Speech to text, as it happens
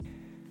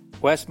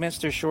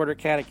Westminster Shorter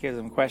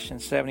Catechism, question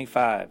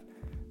 75.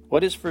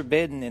 What is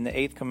forbidden in the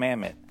eighth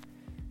commandment?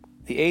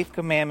 The eighth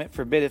commandment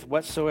forbiddeth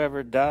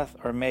whatsoever doth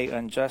or may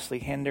unjustly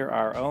hinder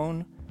our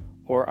own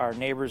or our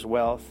neighbor's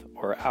wealth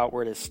or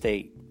outward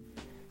estate.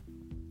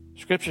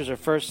 Scriptures are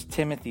 1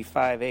 Timothy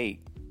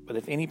 5:8. But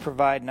if any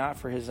provide not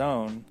for his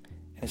own,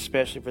 and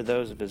especially for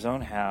those of his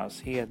own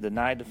house, he hath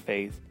denied the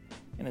faith,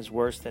 and is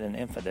worse than an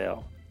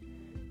infidel.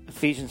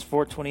 Ephesians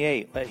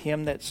 4:28. Let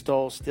him that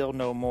stole steal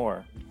no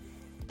more,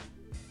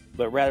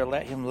 but rather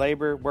let him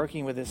labor,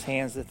 working with his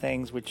hands the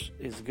things which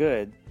is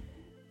good,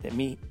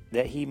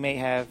 that he may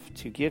have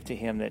to give to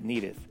him that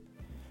needeth.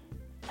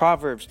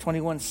 Proverbs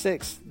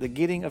 21:6. The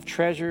getting of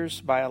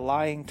treasures by a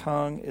lying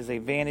tongue is a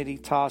vanity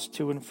tossed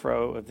to and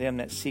fro of them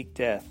that seek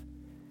death.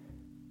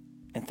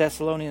 And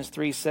Thessalonians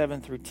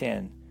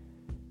 3:7-10.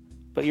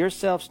 But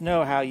yourselves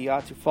know how ye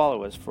ought to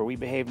follow us, for we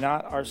behave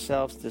not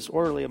ourselves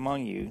disorderly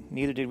among you,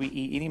 neither did we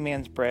eat any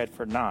man's bread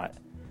for naught,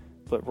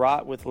 but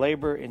wrought with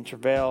labor and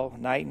travail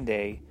night and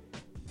day,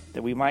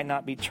 that we might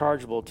not be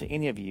chargeable to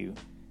any of you,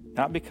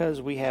 not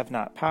because we have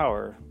not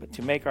power, but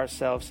to make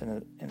ourselves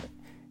an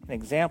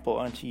example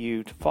unto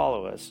you to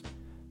follow us.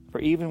 For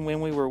even when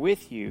we were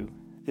with you,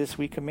 this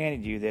we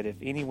commanded you, that if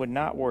any would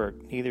not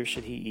work, neither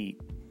should he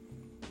eat.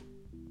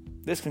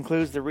 This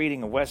concludes the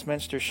reading of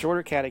Westminster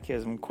Shorter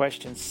Catechism,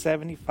 question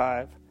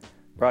 75,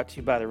 brought to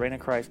you by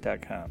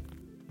thereignofchrist.com.